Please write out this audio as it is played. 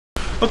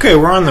Okay,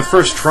 we're on the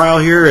first trial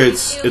here.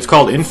 It's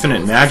called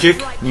Infinite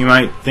Magic. You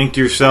might think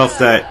to yourself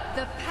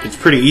that it's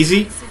pretty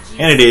easy,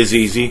 and it is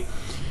easy.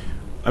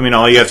 I mean,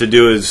 all you have to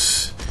do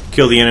is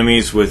kill the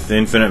enemies with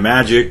infinite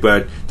magic,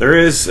 but there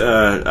is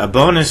a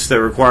bonus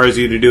that requires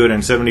you to do it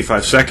in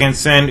 75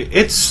 seconds, and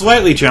it's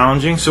slightly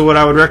challenging. So what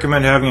I would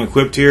recommend having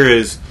equipped here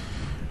is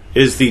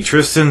the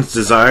Tristan's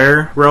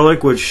Desire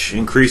relic, which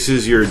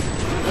increases your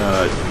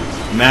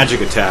magic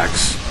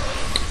attacks.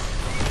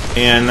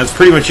 And that's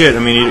pretty much it. I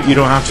mean, you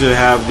don't have to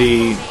have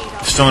the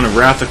Stone of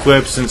Wrath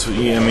equipped, since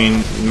I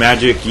mean,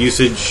 magic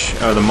usage,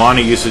 the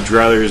mana usage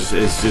rather, is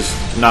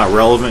just not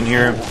relevant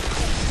here.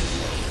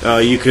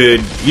 You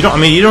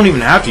don't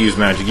even have to use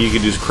magic. You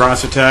could use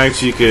cross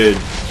attacks. You could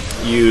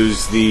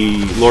use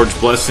the Lord's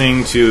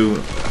Blessing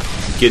to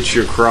get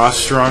your cross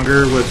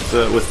stronger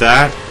with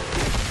that.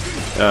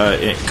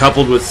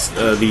 Coupled with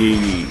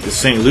the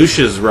St.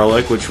 Lucia's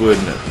relic, which would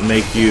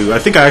make you... I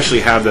think I actually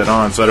have that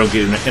on, so I don't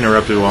get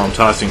interrupted while I'm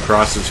tossing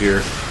crosses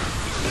here.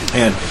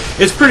 And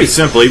it's pretty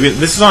simple.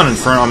 This is on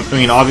Infernal. I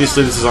mean,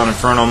 obviously this is on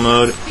Infernal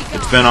mode.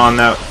 It's been on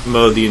that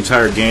mode the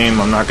entire game.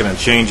 I'm not going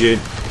to change it.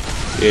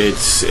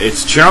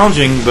 It's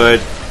challenging, but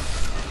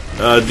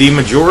the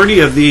majority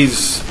of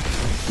these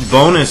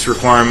bonus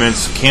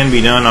requirements can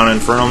be done on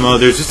Infernal mode.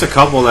 There's just a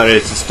couple that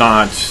it's just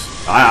not...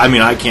 I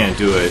mean, I can't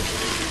do it.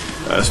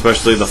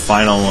 Especially the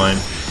final one,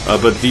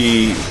 but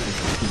the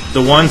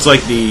ones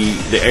like the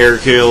air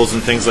kills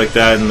and things like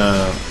that, and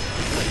the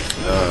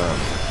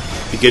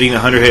getting a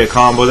 100-hit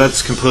combo,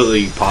 that's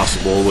completely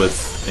possible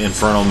with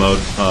Infernal mode.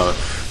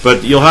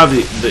 But you'll have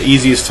the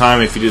easiest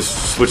time if you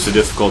just switch the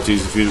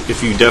difficulties.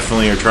 If you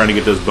definitely are trying to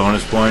get those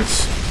bonus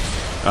points.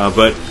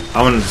 But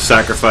I want to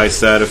sacrifice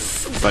that.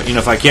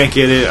 If I can't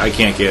get it, I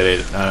can't get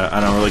it. I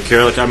don't really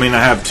care. Like, I mean,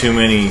 I have too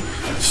many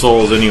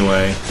souls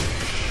anyway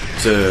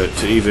to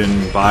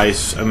even buy.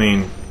 I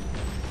mean,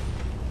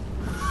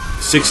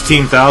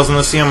 16,000.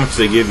 Let's see how much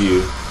they give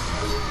you.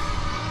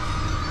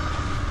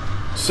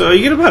 So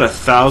you get about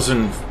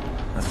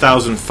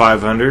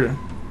 1,500.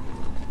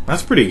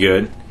 That's pretty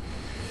good.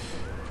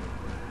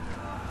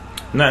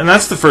 And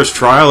that's the first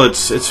trial.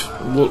 It's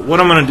what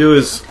I'm gonna do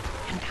is,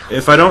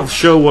 if I don't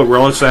show what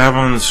relics I have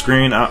on the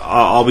screen,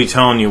 I'll be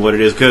telling you what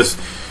it is, because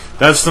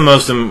that's one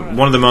of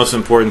the most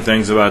important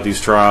things about these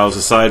trials,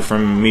 aside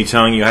from me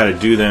telling you how to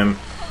do them.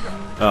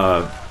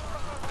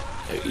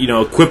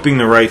 Equipping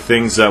the right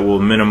things that will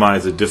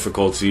minimize the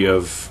difficulty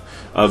of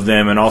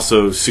them, and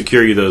also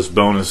secure you those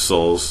bonus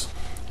souls.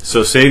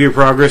 So save your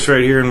progress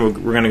right here,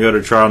 and we're going to go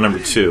to trial number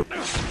 2.